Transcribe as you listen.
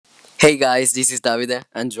Hey guys, this is Davide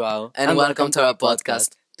and Joao, and welcome to our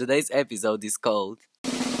podcast. Today's episode is called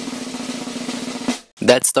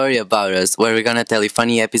That Story About Us, where we're gonna tell you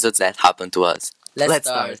funny episodes that happened to us. Let's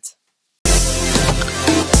start.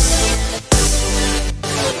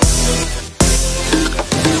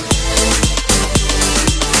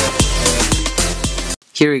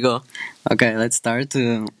 Here we go. Okay, let's start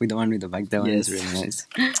with the one with the bike. That one is Yes. really nice.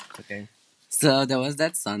 Okay. So there was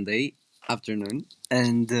that Sunday afternoon,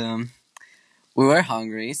 and we were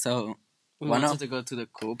hungry. So We One wanted of- to go to the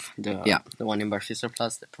Coop, Yeah. the one in Barchester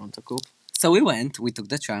Plus, the Pronto Coop. so we went. We took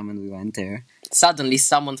the tram and we went there, Suddenly,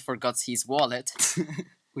 someone forgot his wallet,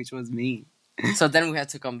 which was me. so then we had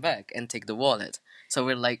to come back and take the wallet. So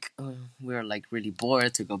we were like really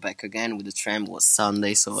bored to go back again with the tram. It was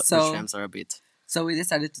Sunday, so the So- trams are a bit. So we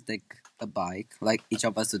decided to take a bike, like each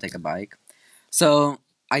of us to take a bike. So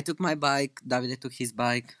I took my bike, Davide took his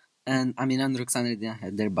bike, and Amina and Roxana didn't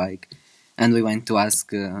have their bike. And we went to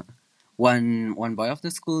ask one boy of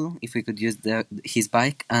the school if we could use his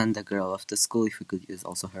bike, and the girl of the school if we could use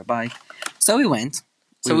also her bike. So we went.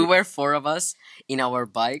 So we were four of us in our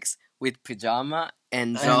bikes with pajama,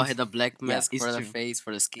 and Joe And- had a black mask it's for the true. face,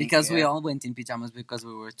 for the skin. Because we all went in pajamas because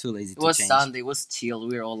we were too lazy It to was change. Sunday. It was chill.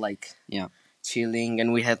 We were all like Yeah. chilling,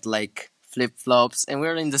 and we had like flip flops, and we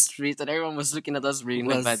were in the street, and everyone was looking at us really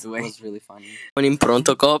in a bad way. was really funny. When in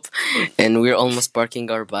Pronto Cop, and we're almost parking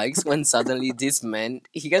our bikes when suddenly this man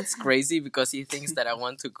he gets crazy because he thinks that I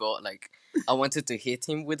want to go I wanted to hit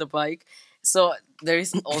him with a bike. So there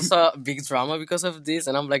is also a big drama because of this,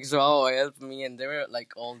 and I'm like, Joao, help me, and they were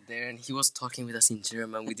like all there, and he was talking with us in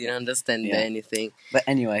German. We didn't understand Yeah. anything. But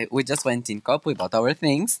anyway, we just went in Cop, we bought our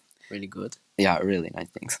things. Really good. Yeah, really nice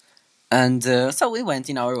things. And so we went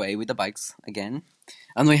in our way with the bikes again.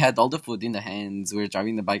 And we had all the food in the hands. We were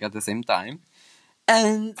driving the bike at the same time.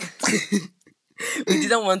 And We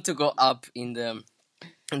didn't want to go up in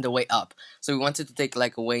the way up, so we wanted to take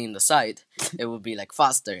like a way in the side. It would be like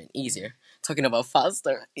faster and easier. Talking about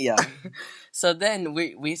faster, yeah, so then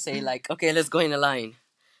we say like, okay, let's go in a line.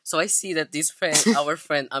 So I see that this friend, our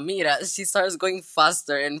friend Amira, she starts going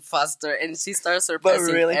faster and faster, and she starts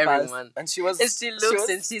surpassing everyone. And she was. And she looks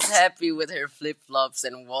and she's happy with her flip flops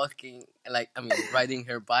and walking, riding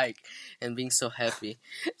her bike and being so happy.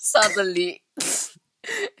 Suddenly,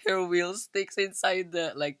 her wheel sticks inside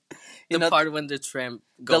the You know, part when the tram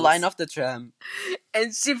goes. the line of the tram.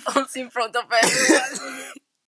 And she falls in front of everyone.